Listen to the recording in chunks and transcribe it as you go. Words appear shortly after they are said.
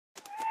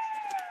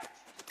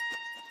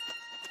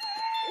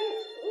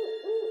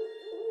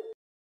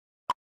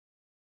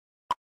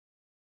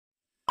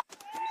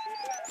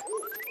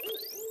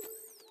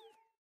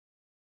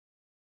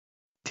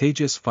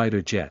Tejas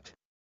fighter jet.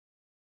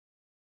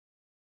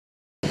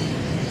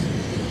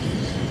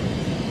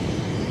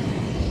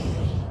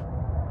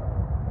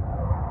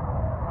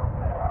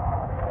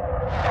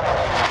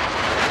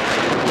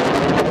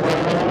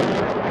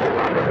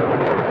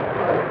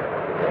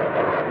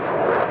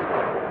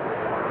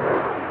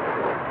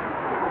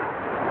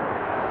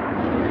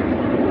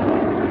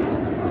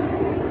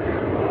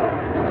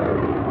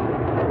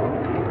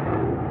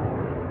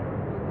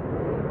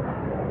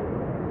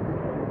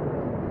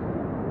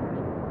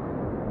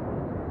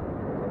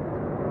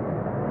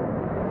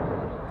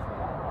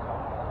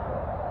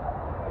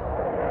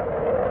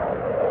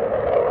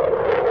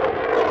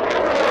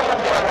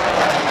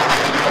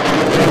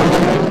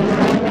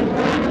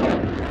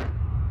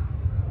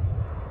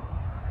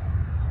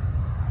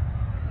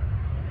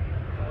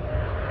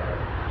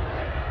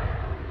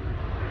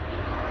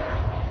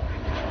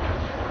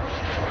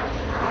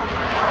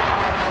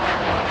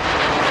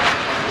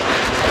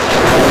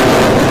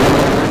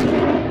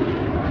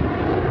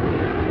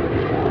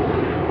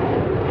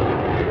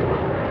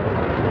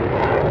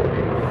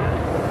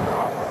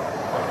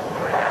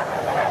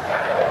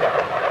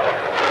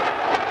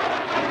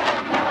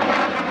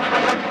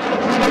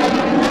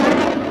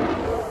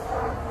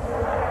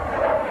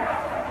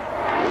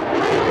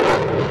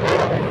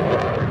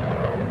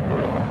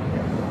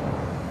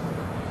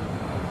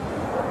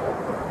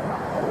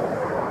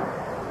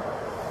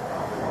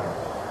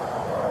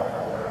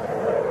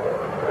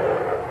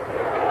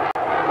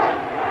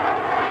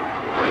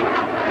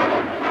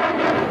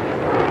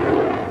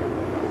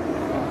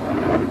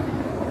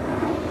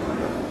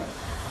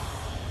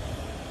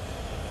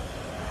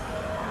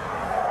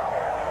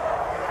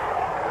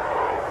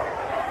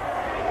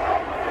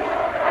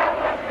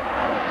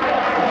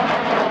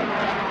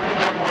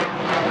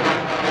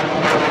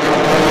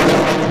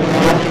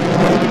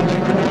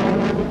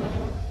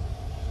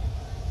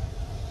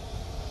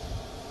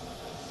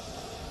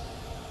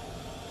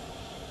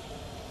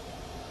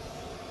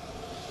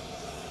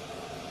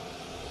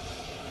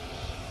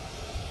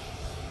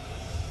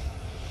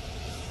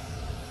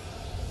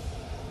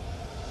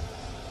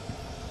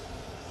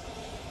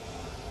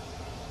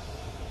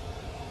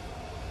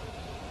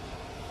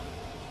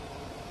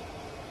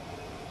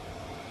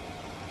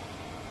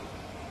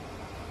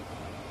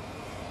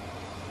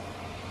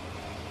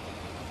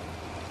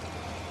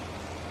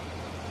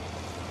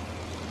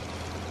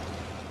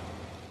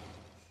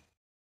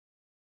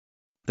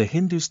 The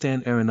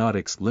Hindustan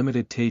Aeronautics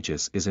Limited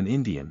Tejas is an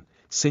Indian,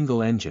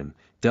 single-engine,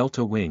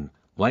 delta-wing,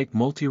 light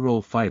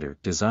multirole fighter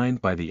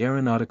designed by the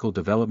Aeronautical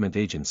Development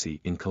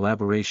Agency in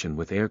collaboration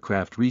with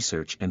Aircraft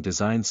Research and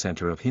Design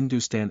Center of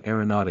Hindustan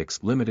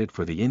Aeronautics Limited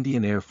for the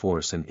Indian Air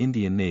Force and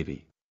Indian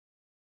Navy.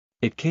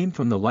 It came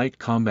from the Light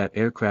Combat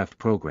Aircraft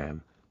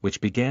Program, which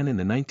began in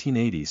the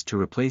 1980s to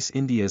replace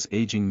India's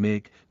aging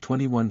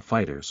MiG-21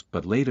 fighters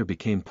but later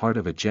became part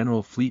of a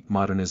general fleet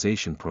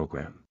modernization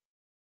program.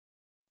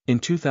 In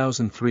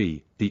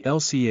 2003, the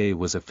LCA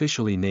was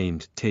officially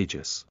named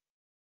Tejas.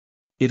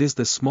 It is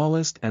the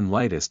smallest and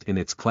lightest in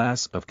its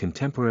class of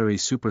contemporary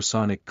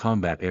supersonic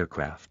combat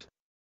aircraft.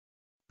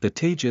 The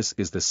Tejas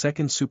is the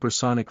second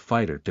supersonic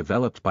fighter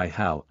developed by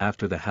HAL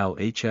after the HAL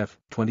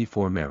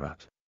HF-24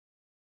 Marut.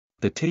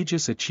 The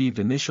Tejas achieved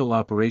initial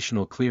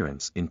operational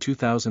clearance in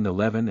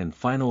 2011 and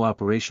final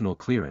operational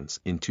clearance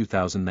in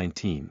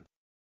 2019.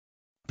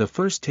 The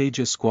first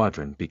Tejas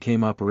squadron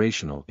became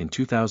operational in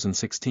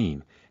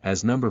 2016,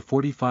 as No.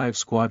 45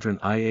 Squadron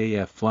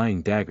IAF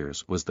Flying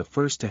Daggers was the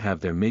first to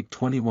have their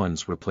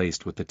MiG-21s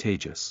replaced with the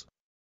Tejas.